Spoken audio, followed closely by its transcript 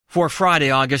For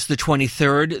Friday, August the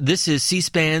 23rd, this is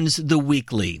C-SPAN's The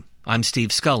Weekly. I'm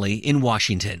Steve Scully in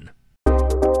Washington.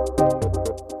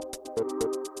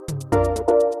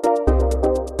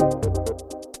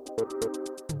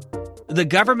 The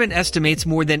government estimates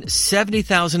more than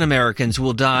 70,000 Americans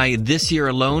will die this year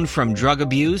alone from drug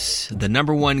abuse. The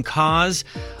number one cause,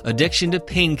 addiction to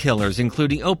painkillers,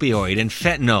 including opioid and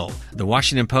fentanyl. The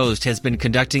Washington Post has been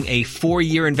conducting a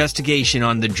 4-year investigation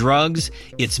on the drugs,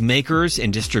 its makers,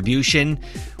 and distribution.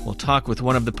 We'll talk with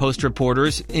one of the Post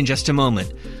reporters in just a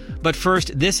moment. But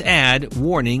first, this ad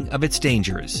warning of its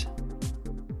dangers.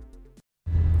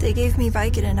 They gave me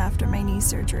Vicodin after my knee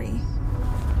surgery.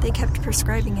 They kept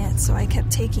prescribing it, so I kept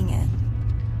taking it.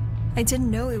 I didn't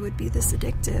know it would be this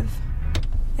addictive.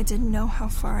 I didn't know how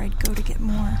far I'd go to get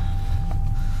more.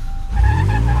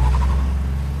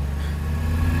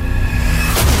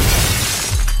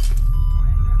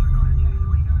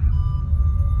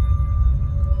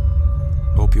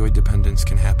 Opioid dependence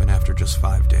can happen after just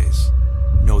 5 days.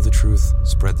 Know the truth,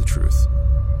 spread the truth.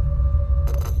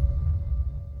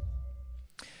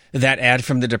 That ad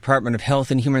from the Department of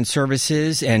Health and Human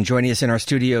Services, and joining us in our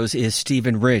studios is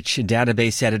Stephen Rich,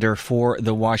 database editor for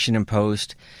The Washington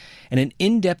Post, and an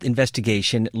in-depth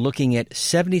investigation looking at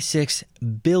 76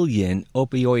 billion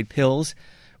opioid pills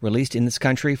released in this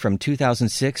country from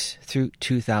 2006 through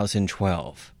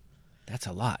 2012. That's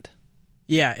a lot.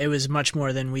 Yeah, it was much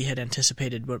more than we had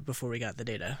anticipated before we got the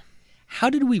data. How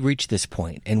did we reach this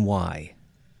point, and why?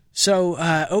 So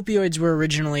opioids were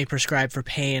originally prescribed for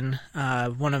pain.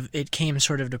 It came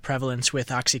sort of to prevalence with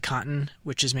OxyContin,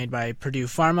 which is made by Purdue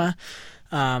Pharma.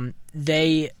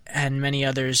 They and many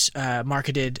others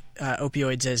marketed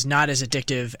opioids as not as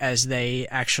addictive as they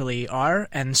actually are,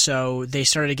 and so they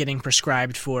started getting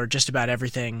prescribed for just about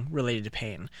everything related to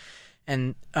pain.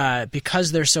 And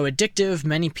because they're so addictive,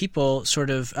 many people sort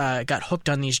of got hooked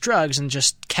on these drugs and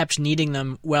just kept needing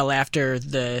them well after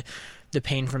the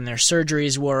pain from their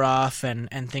surgeries wore off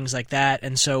and things like that.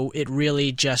 And so it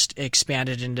really just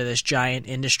expanded into this giant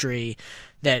industry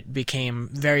that became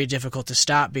very difficult to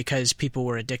stop because people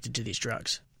were addicted to these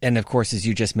drugs. And of course, as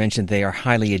you just mentioned, they are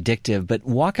highly addictive. But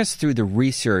walk us through the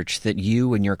research that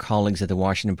you and your colleagues at the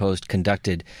Washington Post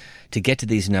conducted to get to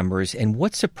these numbers, and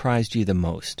what surprised you the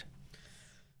most?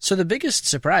 So the biggest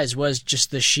surprise was just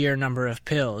the sheer number of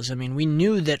pills. I mean, we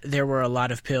knew that there were a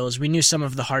lot of pills. We knew some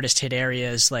of the hardest hit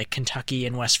areas like Kentucky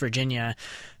and West Virginia.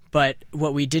 But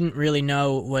what we didn't really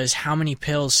know was how many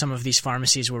pills some of these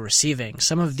pharmacies were receiving.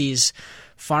 Some of these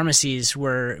pharmacies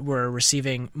were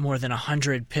receiving more than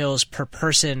 100 pills per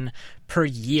person per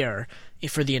year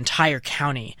for the entire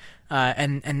county.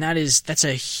 And that's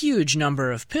a huge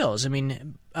number of pills. I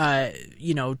mean,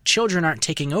 children aren't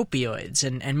taking opioids,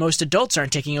 and most adults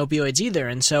aren't taking opioids either.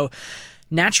 And so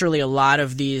naturally, a lot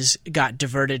of these got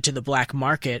diverted to the black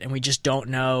market, and we just don't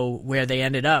know where they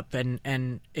ended up,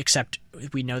 and except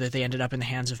we know that they ended up in the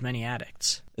hands of many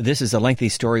addicts. This is a lengthy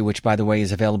story, which, by the way,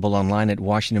 is available online at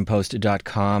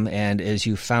WashingtonPost.com. And as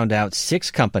you found out, 6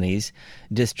 companies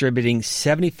distributing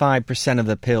 75% of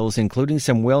the pills, including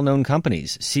some well-known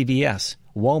companies, CVS,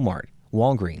 Walmart,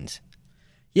 Walgreens.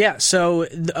 Yeah, so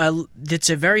it's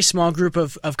a very small group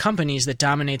of companies that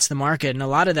dominates the market, and a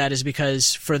lot of that is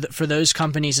because for those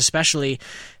companies especially,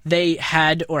 they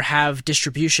had or have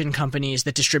distribution companies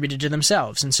that distributed to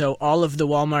themselves. And so all of the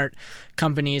Walmart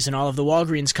companies and all of the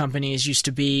Walgreens companies used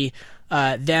to be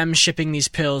them shipping these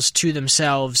pills to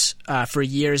themselves for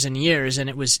years and years, and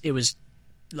it was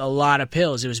a lot of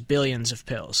pills. It was billions of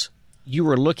pills. You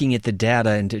were looking at the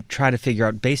data and to try to figure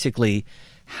out basically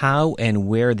how and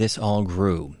where this all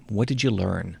grew. What did you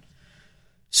learn?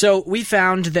 So we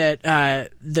found that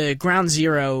the ground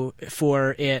zero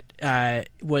for it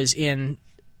was in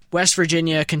West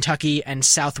Virginia, Kentucky, and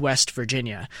Southwest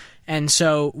Virginia. And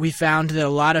so we found that a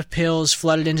lot of pills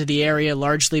flooded into the area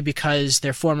largely because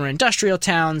they're former industrial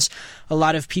towns. A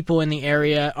lot of people in the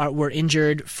area were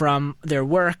injured from their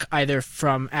work, either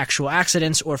from actual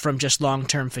accidents or from just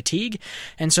long-term fatigue.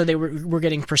 And so they were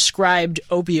getting prescribed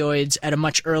opioids at a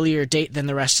much earlier date than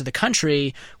the rest of the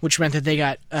country, which meant that they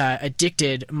got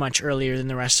addicted much earlier than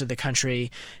the rest of the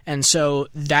country. And so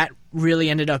that really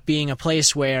ended up being a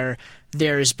place where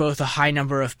there's both a high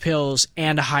number of pills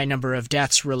and a high number of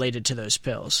deaths related to those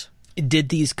pills. Did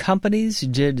these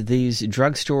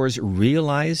drugstores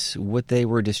realize what they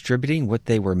were distributing, what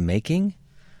they were making?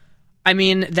 I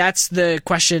mean, that's the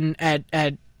question at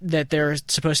they're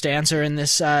supposed to answer in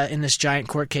this giant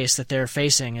court case that they're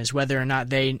facing, is whether or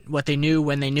not what they knew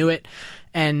when they knew it.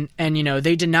 And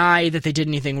they deny that they did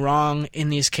anything wrong in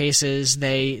these cases.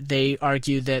 They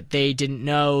argue that they didn't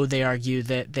know. They argue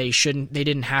that they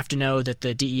didn't have to know, that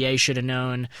the DEA should have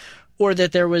known, or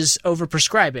that there was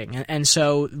overprescribing. And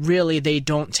so really they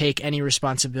don't take any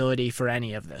responsibility for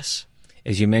any of this.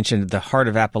 As you mentioned, the heart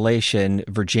of Appalachia,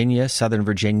 Virginia, Southern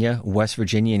Virginia, West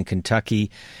Virginia, and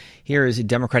Kentucky. Here is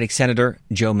Democratic Senator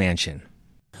Joe Manchin.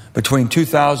 Between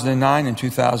 2009 and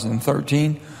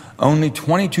 2013, only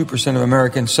 22% of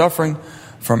Americans suffering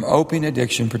from opiate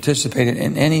addiction participated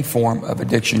in any form of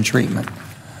addiction treatment.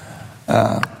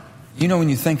 When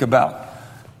you think about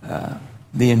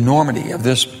the enormity of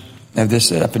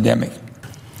this epidemic,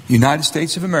 United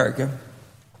States of America,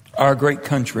 our great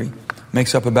country,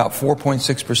 makes up about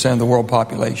 4.6% of the world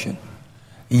population.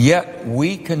 Yet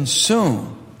we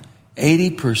consume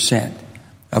 80%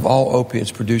 of all opiates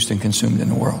produced and consumed in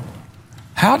the world.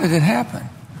 How did it happen?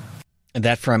 And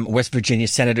that from West Virginia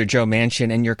Senator Joe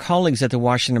Manchin. And your colleagues at the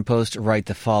Washington Post write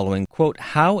the following, quote,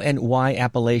 "How and why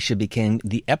Appalachia became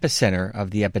the epicenter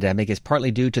of the epidemic is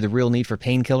partly due to the real need for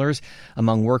painkillers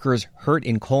among workers hurt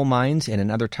in coal mines and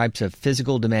in other types of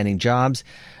physical demanding jobs,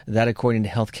 that according to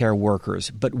healthcare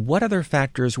workers. But what other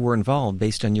factors were involved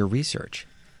based on your research?"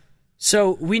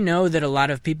 So we know that a lot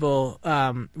of people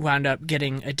wound up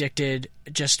getting addicted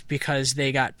just because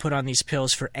they got put on these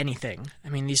pills for anything. I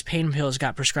mean, these pain pills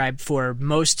got prescribed for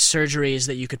most surgeries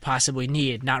that you could possibly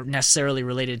need, not necessarily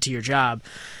related to your job.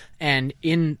 And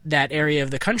in that area of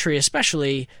the country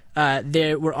especially,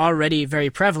 they were already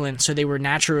very prevalent, so they were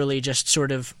naturally just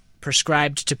sort of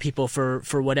prescribed to people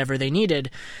for whatever they needed.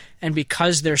 And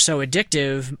because they're so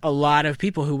addictive, a lot of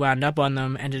people who wound up on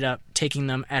them ended up taking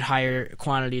them at higher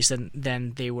quantities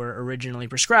than they were originally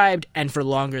prescribed, and for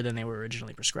longer than they were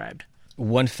originally prescribed.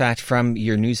 One fact from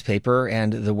your newspaper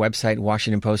and the website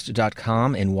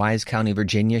WashingtonPost.com: in Wise County,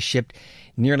 Virginia, shipped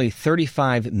nearly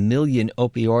 35 million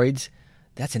opioids.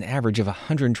 That's an average of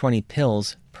 120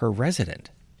 pills per resident.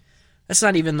 That's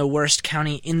not even the worst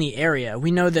county in the area.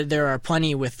 We know that there are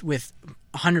plenty with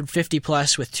 150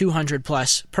 plus, with 200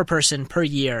 plus per person per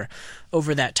year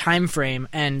over that time frame,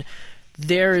 and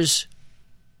that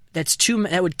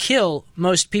would kill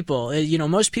most people.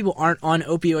 Most people aren't on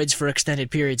opioids for extended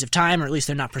periods of time, or at least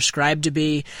they're not prescribed to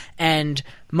be, and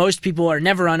most people are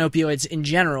never on opioids in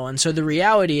general. And so the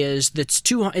reality is that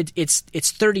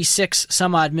it's 36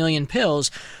 some odd million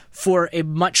pills for a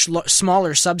much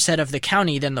smaller subset of the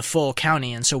county than the full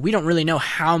county. And so we don't really know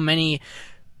how many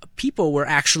people were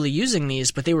actually using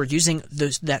these, but they were using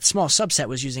that small subset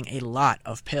was using a lot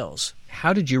of pills.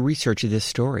 How did you research this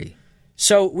story?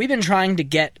 So we've been trying to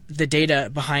get the data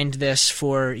behind this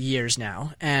for years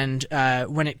now, and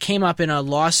when it came up in a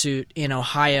lawsuit in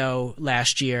Ohio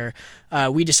last year,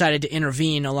 we decided to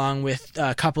intervene along with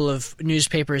a couple of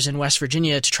newspapers in West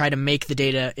Virginia to try to make the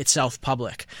data itself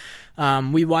public.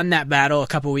 We won that battle a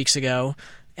couple weeks ago,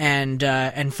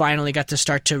 and finally got to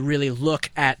start to really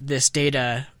look at this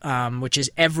data, which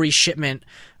is every shipment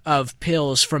of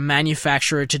pills from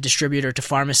manufacturer to distributor to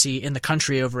pharmacy in the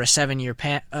country over a 7-year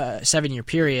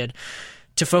period,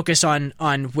 to focus on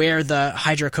where the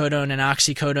hydrocodone and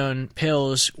oxycodone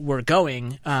pills were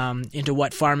going, into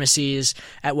what pharmacies,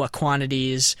 at what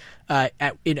quantities,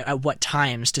 at what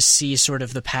times, to see sort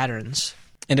of the patterns.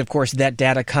 And of course, that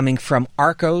data coming from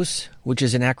ARCOS, which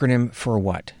is an acronym for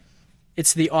what?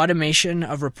 It's the Automation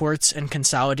of Reports and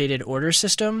Consolidated Order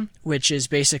System, which is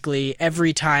basically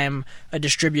every time a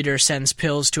distributor sends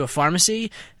pills to a pharmacy,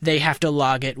 they have to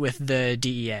log it with the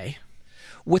DEA.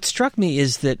 What struck me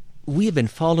is that we have been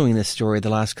following this story the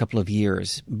last couple of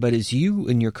years, but as you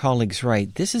and your colleagues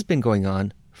write, this has been going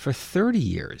on for 30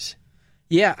 years.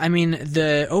 Yeah, I mean,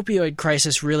 the opioid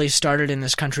crisis really started in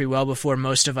this country well before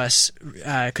most of us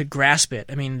could grasp it.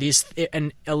 I mean,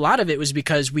 and a lot of it was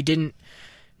because we didn't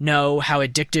know how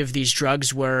addictive these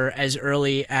drugs were as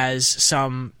early as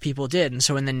some people did. And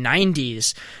so in the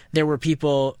 90s, there were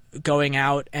people going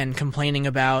out and complaining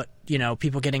about,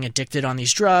 people getting addicted on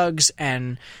these drugs,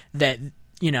 and that,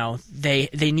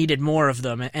 they needed more of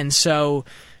them. And so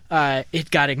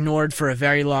it got ignored for a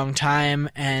very long time,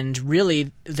 and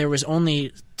really there was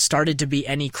only started to be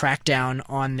any crackdown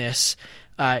on this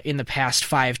in the past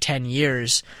 5-10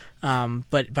 years.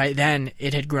 But by then,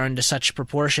 it had grown to such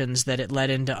proportions that it led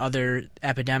into other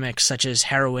epidemics such as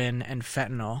heroin and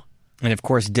fentanyl. And of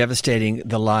course, devastating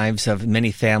the lives of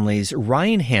many families.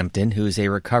 Ryan Hampton, who is a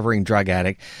recovering drug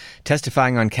addict,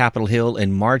 testifying on Capitol Hill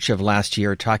in March of last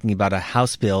year, talking about a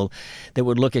House bill that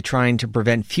would look at trying to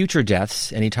prevent future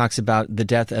deaths. And he talks about the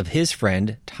death of his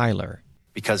friend, Tyler.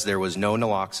 because there was no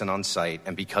naloxone on site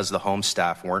and because the home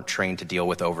staff weren't trained to deal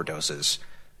with overdoses.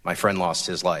 My friend lost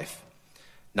his life.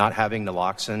 Not having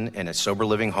naloxone in a sober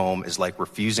living home is like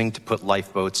refusing to put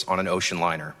lifeboats on an ocean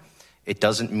liner. It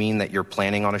doesn't mean that you're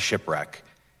planning on a shipwreck.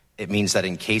 It means that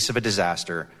in case of a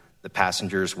disaster, the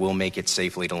passengers will make it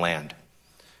safely to land.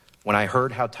 When I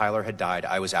heard how Tyler had died,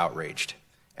 I was outraged,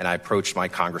 and I approached my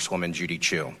Congresswoman Judy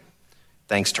Chu.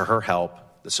 Thanks to her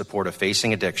help, the support of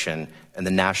Facing Addiction, and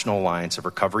the National Alliance of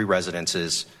Recovery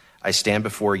Residences, I stand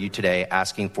before you today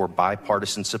asking for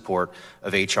bipartisan support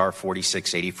of H.R.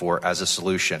 4684 as a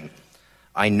solution.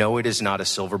 I know it is not a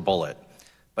silver bullet,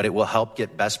 but it will help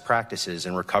get best practices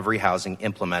in recovery housing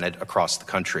implemented across the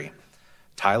country.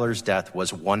 Tyler's death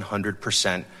was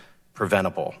 100%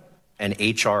 preventable, and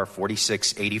H.R.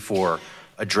 4684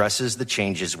 addresses the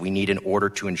changes we need in order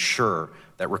to ensure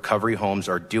that recovery homes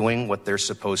are doing what they're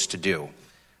supposed to do,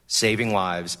 saving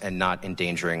lives and not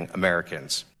endangering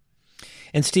Americans.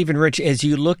 And Stephen Rich, as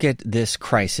you look at this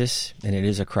crisis, and it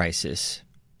is a crisis,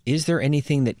 is there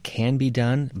anything that can be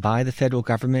done by the federal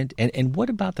government? And what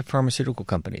about the pharmaceutical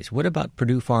companies? What about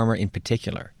Purdue Pharma in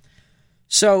particular?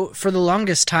 So for the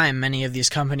longest time, many of these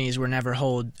companies were never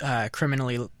held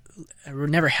criminally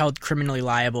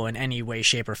liable in any way,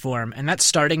 shape, or form, and that's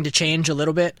starting to change a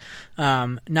little bit.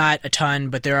 Not a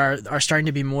ton, but there are starting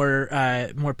to be more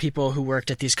people who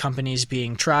worked at these companies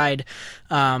being tried.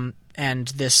 And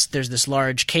there's this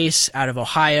large case out of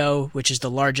Ohio, which is the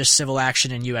largest civil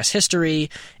action in U.S. history,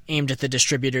 aimed at the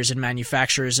distributors and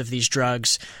manufacturers of these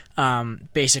drugs,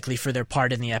 basically for their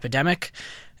part in the epidemic.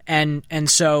 And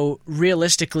so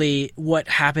realistically, what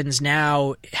happens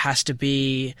now has to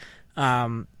be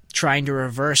trying to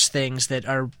reverse things that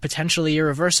are potentially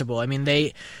irreversible. I mean,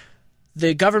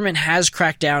 the government has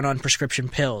cracked down on prescription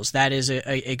pills. That is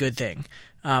a good thing.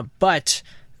 But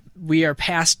we are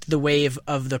past the wave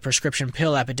of the prescription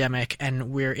pill epidemic,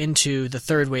 and we're into the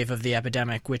third wave of the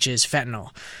epidemic, which is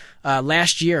fentanyl.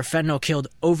 Last year, fentanyl killed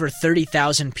over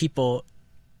 30,000 people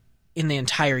in the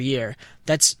entire year.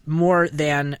 That's more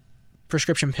than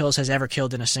prescription pills has ever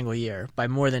killed in a single year, by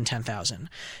more than 10,000.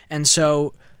 And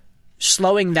so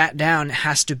slowing that down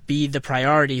has to be the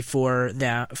priority for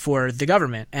the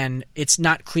government, and it's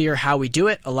not clear how we do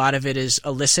it. A lot of it is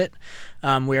illicit,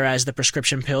 whereas the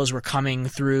prescription pills were coming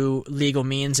through legal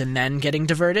means and then getting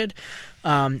diverted.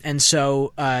 And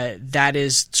so that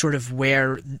is sort of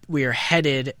where we are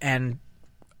headed, and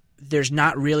there's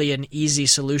not really an easy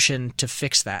solution to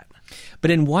fix that.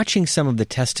 But in watching some of the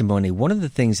testimony, one of the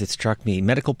things that struck me,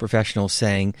 medical professionals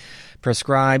saying,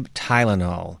 prescribe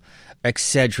Tylenol,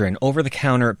 Excedrin,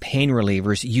 over-the-counter pain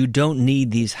relievers. You don't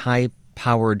need these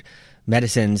high-powered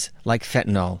medicines like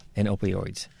fentanyl and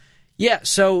opioids. Yeah,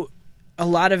 so a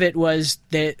lot of it was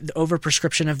the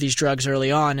overprescription of these drugs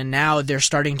early on, and now they're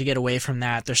starting to get away from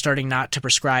that. They're starting not to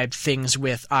prescribe things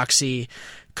with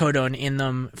oxycodone in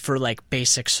them for like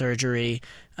basic surgery.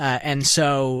 And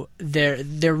so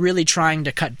they're really trying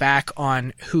to cut back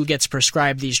on who gets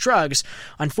prescribed these drugs.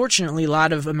 Unfortunately, a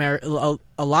lot of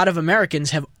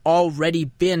Americans have already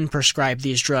been prescribed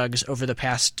these drugs over the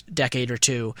past decade or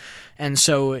two. And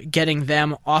so getting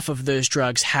them off of those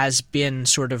drugs has been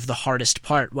sort of the hardest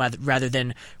part, rather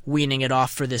than weaning it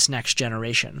off for this next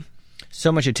generation.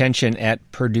 So much attention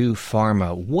at Purdue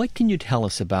Pharma. What can you tell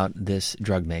us about this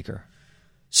drug maker?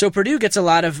 So Purdue gets a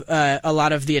lot of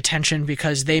the attention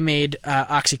because they made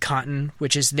OxyContin,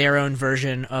 which is their own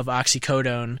version of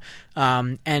oxycodone,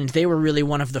 and they were really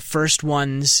one of the first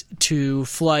ones to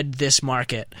flood this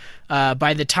market.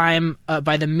 By the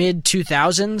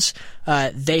mid-2000s,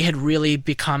 they had really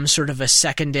become sort of a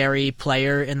secondary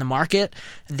player in the market.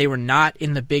 They were not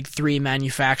in the big three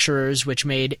manufacturers, which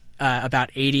made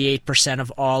about 88%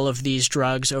 of all of these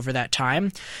drugs over that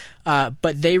time.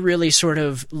 But they really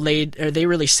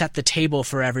set the table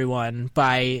for everyone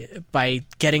by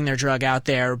getting their drug out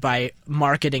there, by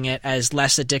marketing it as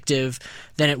less addictive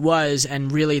than it was,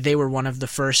 and really they were one of the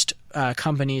first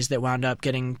companies that wound up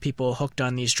getting people hooked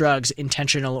on these drugs,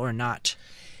 intentional or not.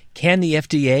 Can the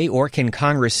FDA or can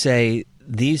Congress say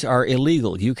these are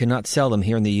illegal, you cannot sell them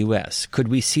here in the U.S.? Could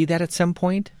we see that at some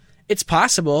point? It's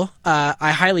possible.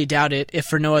 I highly doubt it, if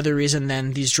for no other reason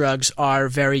than these drugs are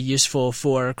very useful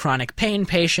for chronic pain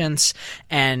patients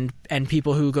and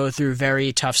people who go through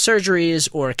very tough surgeries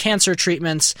or cancer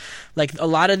treatments. Like, a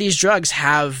lot of these drugs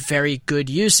have very good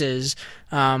uses,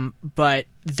 but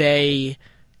they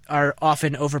are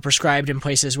often overprescribed in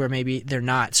places where maybe they're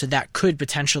not. So that could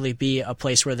potentially be a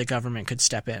place where the government could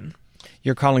step in.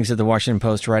 Your colleagues at the Washington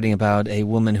Post writing about a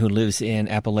woman who lives in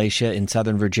Appalachia in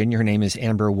Southern Virginia. Her name is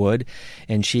Amber Wood,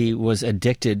 and she was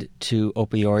addicted to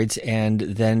opioids and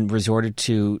then resorted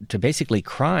to basically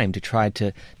crime to try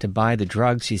to buy the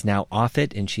drugs. She's now off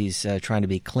it, and she's trying to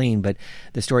be clean. But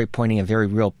the story pointing a very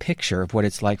real picture of what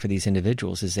it's like for these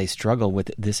individuals as they struggle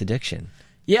with this addiction.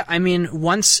 Yeah, I mean,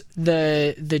 once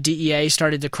the DEA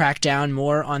started to crack down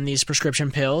more on these prescription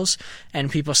pills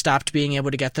and people stopped being able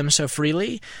to get them so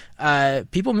freely,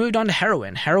 people moved on to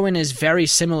heroin. Heroin is very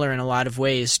similar in a lot of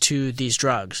ways to these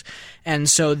drugs. And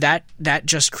so that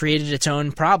just created its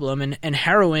own problem. And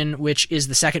heroin, which is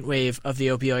the second wave of the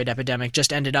opioid epidemic,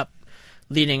 just ended up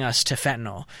leading us to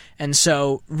fentanyl. And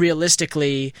so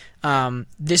realistically,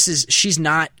 she's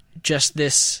not just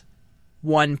this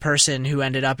one person who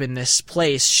ended up in this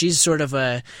place. She's sort of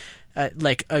a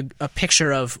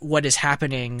picture of what is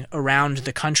happening around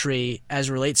the country as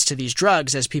relates to these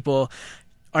drugs. As people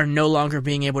are no longer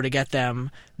being able to get them,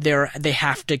 they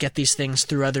have to get these things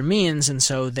through other means, and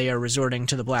so they are resorting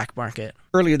to the black market.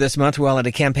 Earlier this month, while at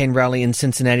a campaign rally in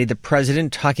Cincinnati, the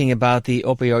president talking about the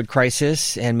opioid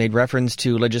crisis and made reference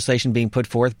to legislation being put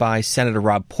forth by Senator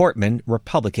Rob Portman,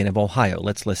 Republican of Ohio.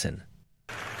 Let's listen.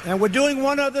 And we're doing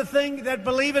one other thing that,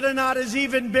 believe it or not, is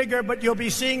even bigger, but you'll be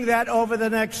seeing that over the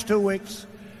next 2 weeks.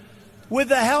 With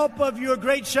the help of your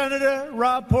great Senator,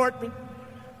 Rob Portman,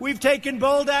 we've taken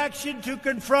bold action to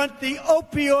confront the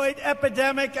opioid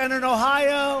epidemic, and in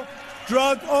Ohio,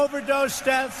 drug overdose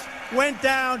deaths went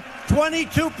down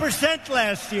 22%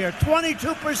 last year.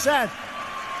 22%.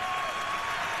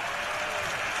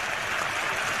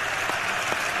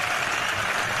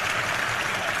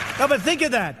 Now, but think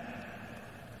of that.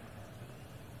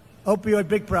 Opioid,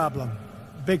 big problem.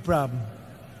 Big problem.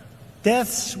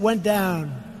 Deaths went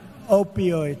down.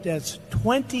 Opioid deaths,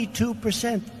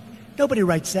 22%. Nobody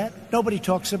writes that. Nobody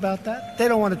talks about that. They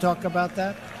don't want to talk about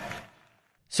that.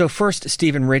 So first,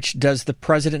 Stephen Rich, does the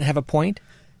president have a point?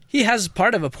 He has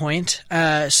part of a point.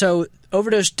 So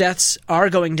overdose deaths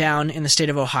are going down in the state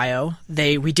of Ohio.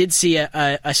 We did see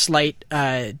a slight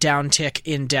downtick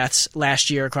in deaths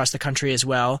last year across the country as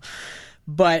well.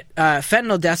 But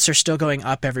fentanyl deaths are still going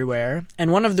up everywhere.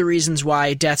 And one of the reasons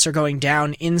why deaths are going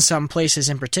down in some places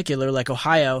in particular, like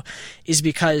Ohio, is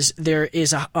because there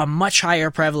is a much higher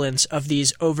prevalence of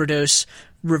these overdose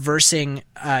reversing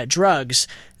drugs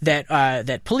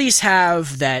that police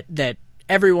have, that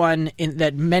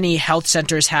many health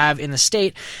centers have in the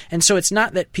state. And so it's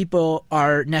not that people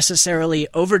are necessarily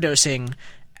overdosing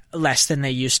less than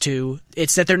they used to.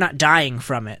 It's that they're not dying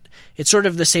from it. It's sort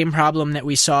of the same problem that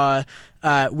we saw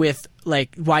with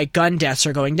why gun deaths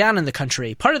are going down in the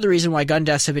country. Part of the reason why gun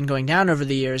deaths have been going down over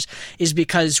the years is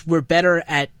because we're better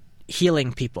at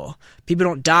healing people. People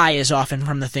don't die as often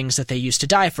from the things that they used to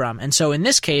die from. And so in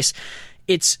this case,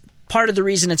 it's part of the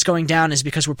reason it's going down is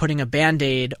because we're putting a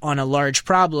Band-Aid on a large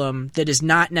problem that is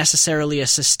not necessarily a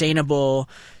sustainable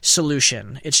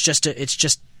solution. It's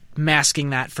just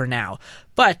masking that for now.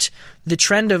 But the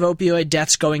trend of opioid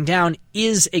deaths going down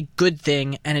is a good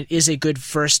thing, and it is a good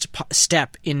first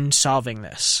step in solving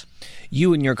this.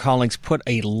 You and your colleagues put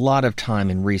a lot of time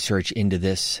and research into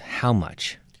this. How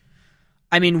much?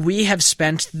 I mean,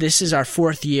 this is our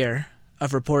 4th year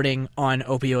of reporting on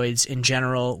opioids in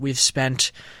general. We've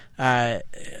spent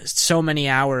so many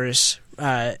hours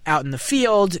out in the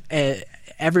field,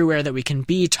 everywhere that we can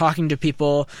be, talking to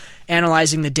people,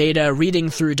 analyzing the data, reading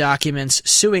through documents,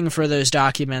 suing for those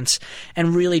documents,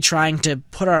 and really trying to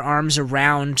put our arms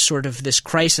around sort of this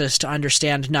crisis to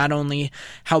understand not only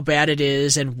how bad it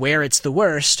is and where it's the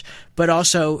worst, but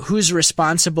also who's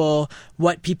responsible,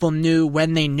 what people knew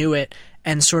when they knew it,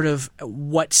 and sort of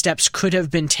what steps could have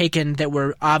been taken that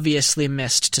were obviously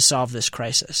missed to solve this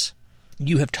crisis.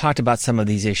 You have talked about some of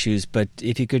these issues, but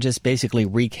if you could just basically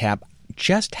recap,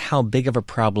 just how big of a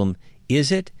problem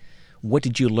is it? What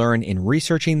did you learn in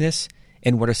researching this?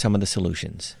 And what are some of the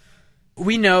solutions?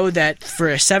 We know that for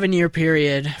a 7-year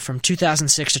period from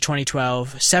 2006 to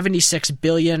 2012, 76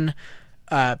 billion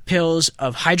pills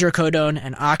of hydrocodone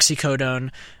and oxycodone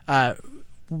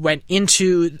went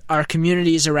into our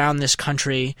communities around this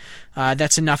country.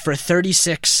 That's enough for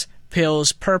 36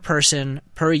 pills per person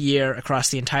per year across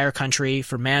the entire country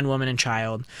for man, woman, and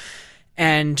child.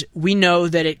 And we know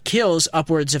that it kills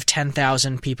upwards of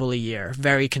 10,000 people a year,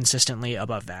 very consistently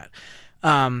above that.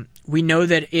 We know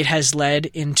that it has led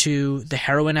into the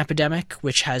heroin epidemic,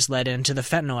 which has led into the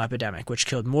fentanyl epidemic, which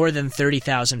killed more than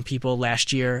 30,000 people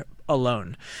last year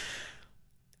alone.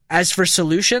 As for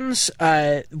solutions,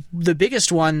 the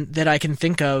biggest one that I can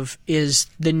think of is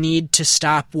the need to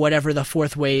stop whatever the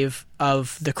 4th wave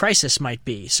of the crisis might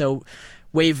be. So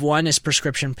Wave 1 is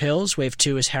prescription pills, Wave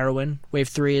 2 is heroin, Wave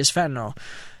 3 is fentanyl.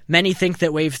 Many think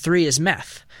that Wave 3 is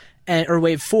meth, or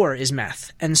Wave 4 is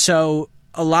meth. And so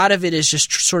a lot of it is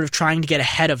just sort of trying to get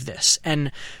ahead of this.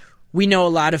 And we know a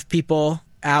lot of people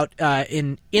out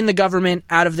in the government,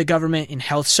 out of the government, in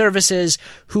health services,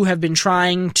 who have been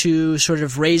trying to sort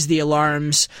of raise the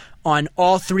alarms on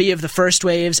all three of the first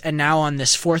waves and now on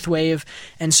this fourth wave.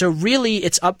 And so really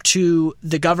it's up to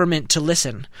the government to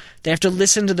listen. They have to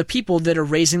listen to the people that are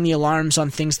raising the alarms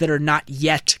on things that are not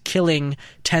yet killing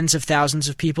tens of thousands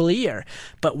of people a year,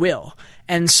 but will.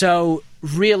 And so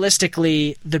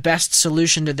realistically, the best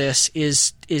solution to this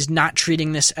is not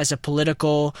treating this as a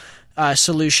political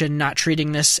solution, not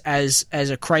treating this as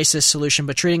a crisis solution,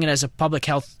 but treating it as a public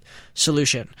health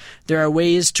solution. There are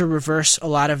ways to reverse a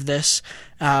lot of this.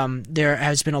 There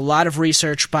has been a lot of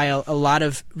research by a lot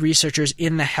of researchers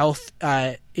in the health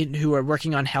who are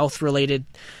working on health-related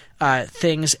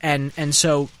things, and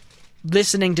so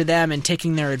listening to them and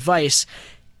taking their advice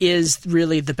is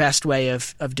really the best way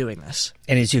of doing this.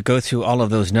 And as you go through all of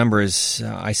those numbers,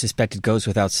 I suspect it goes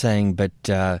without saying, but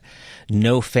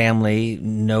no family,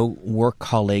 no work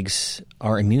colleagues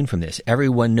are immune from this.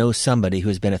 Everyone knows somebody who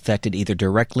has been affected either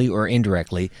directly or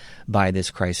indirectly by this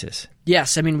crisis.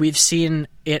 Yes, I mean, we've seen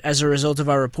it as a result of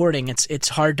our reporting. It's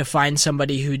hard to find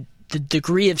somebody who the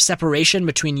degree of separation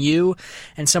between you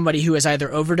and somebody who has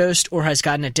either overdosed or has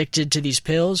gotten addicted to these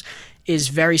pills is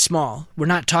very small. We're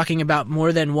not talking about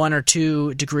more than 1 or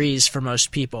 2 degrees for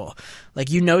most people. Like,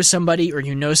 you know somebody or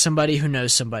you know somebody who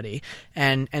knows somebody.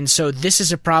 And so this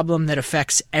is a problem that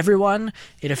affects everyone.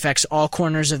 It affects all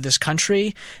corners of this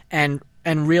country. And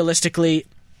realistically,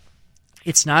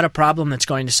 it's not a problem that's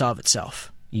going to solve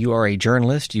itself. You are a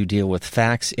journalist. You deal with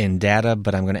facts and data,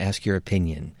 but I'm going to ask your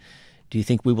opinion. Do you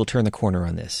think we will turn the corner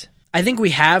on this? I think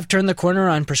we have turned the corner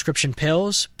on prescription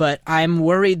pills, but I'm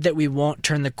worried that we won't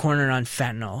turn the corner on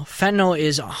fentanyl. Fentanyl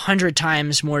is 100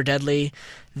 times more deadly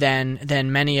than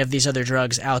many of these other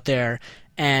drugs out there.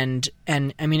 And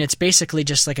I mean, it's basically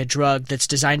just like a drug that's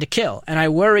designed to kill. And I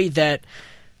worry that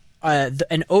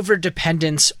an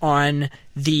overdependence on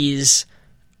these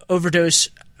overdose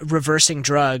reversing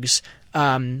drugs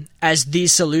as the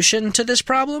solution to this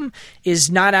problem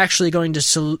is not actually going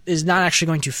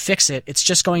to fix it. It's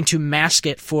just going to mask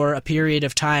it for a period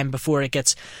of time before it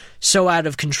gets so out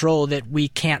of control that we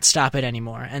can't stop it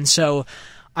anymore. And so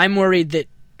I'm worried that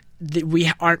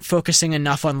we aren't focusing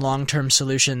enough on long-term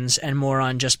solutions and more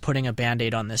on just putting a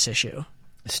Band-Aid on this issue.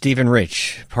 Stephen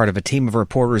Rich, part of a team of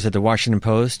reporters at the Washington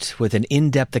Post with an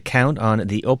in-depth account on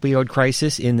the opioid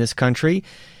crisis in this country.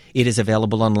 It is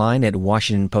available online at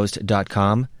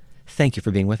WashingtonPost.com. Thank you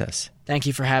for being with us. Thank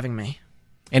you for having me.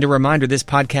 And a reminder, this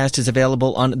podcast is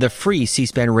available on the free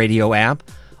C-SPAN radio app,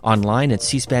 online at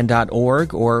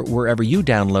cspan.org, or wherever you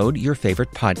download your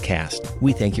favorite podcast.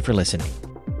 We thank you for listening.